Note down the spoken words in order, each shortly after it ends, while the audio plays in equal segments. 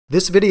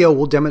This video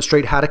will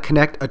demonstrate how to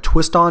connect a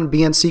twist-on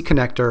BNC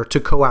connector to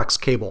coax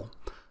cable.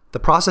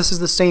 The process is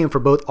the same for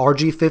both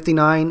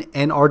RG59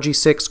 and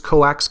RG6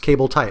 coax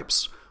cable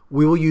types.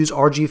 We will use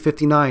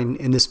RG59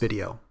 in this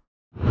video.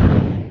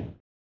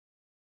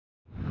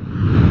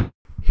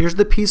 Here's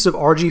the piece of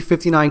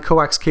RG59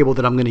 coax cable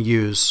that I'm going to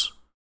use.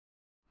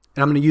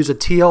 And I'm going to use a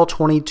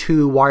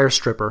TL22 wire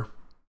stripper.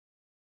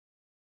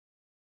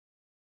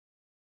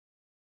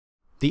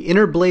 The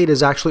inner blade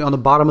is actually on the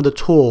bottom of the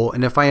tool,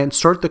 and if I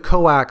insert the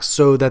coax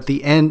so that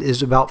the end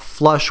is about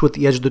flush with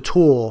the edge of the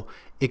tool,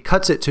 it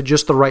cuts it to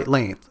just the right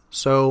length.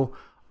 So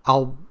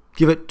I'll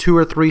give it 2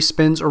 or 3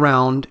 spins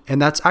around,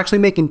 and that's actually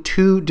making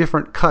 2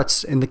 different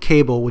cuts in the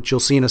cable, which you'll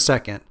see in a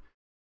second.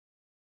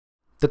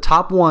 The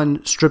top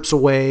one strips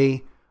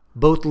away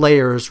both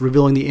layers,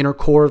 revealing the inner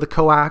core of the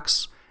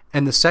coax,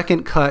 and the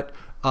second cut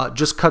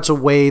just cuts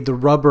away the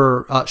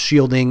rubber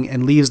shielding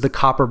and leaves the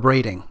copper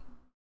braiding.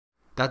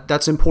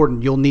 That's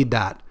important. You'll need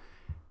that.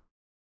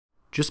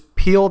 Just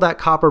peel that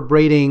copper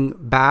braiding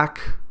back.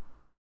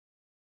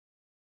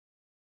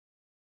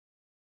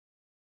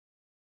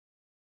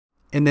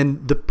 And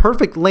then the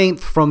perfect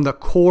length from the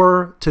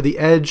core to the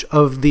edge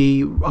of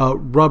the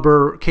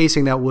rubber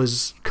casing that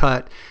was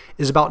cut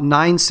is about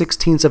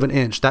 9/16 of an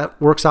inch. That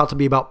works out to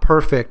be about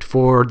perfect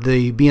for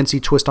the BNC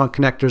twist-on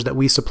connectors that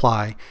we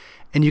supply.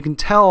 And you can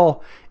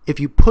tell if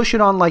you push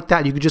it on like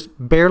that, you can just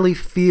barely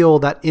feel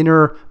that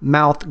inner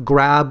mouth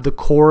grab the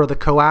core of the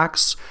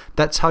coax.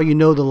 That's how you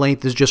know the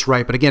length is just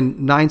right. But again,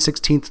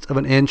 9/16 of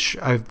an inch,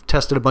 I've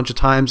tested a bunch of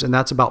times, and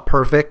that's about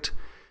perfect.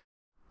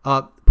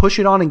 Push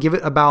it on and give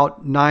it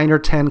about 9 or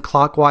 10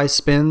 clockwise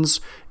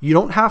spins. You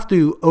don't have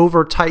to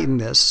over tighten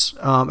this.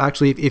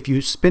 Actually, if you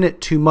spin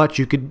it too much,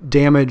 you could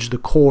damage the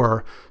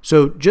core.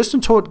 So just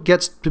until it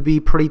gets to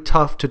be pretty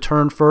tough to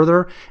turn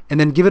further,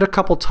 and then give it a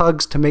couple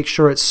tugs to make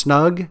sure it's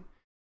snug.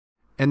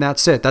 And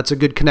that's it. That's a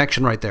good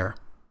connection right there.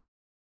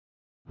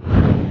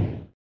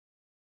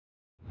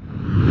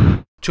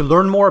 To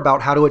learn more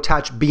about how to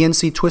attach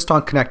BNC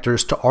twist-on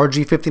connectors to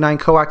RG59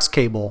 coax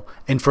cable,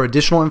 and for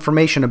additional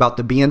information about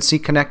the BNC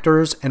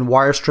connectors and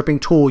wire stripping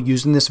tool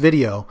used in this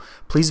video,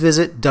 please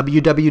visit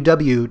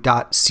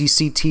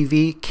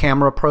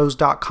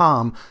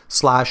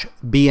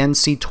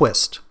www.cctvcamerapros.com/BNC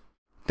twist.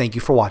 Thank you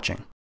for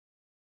watching.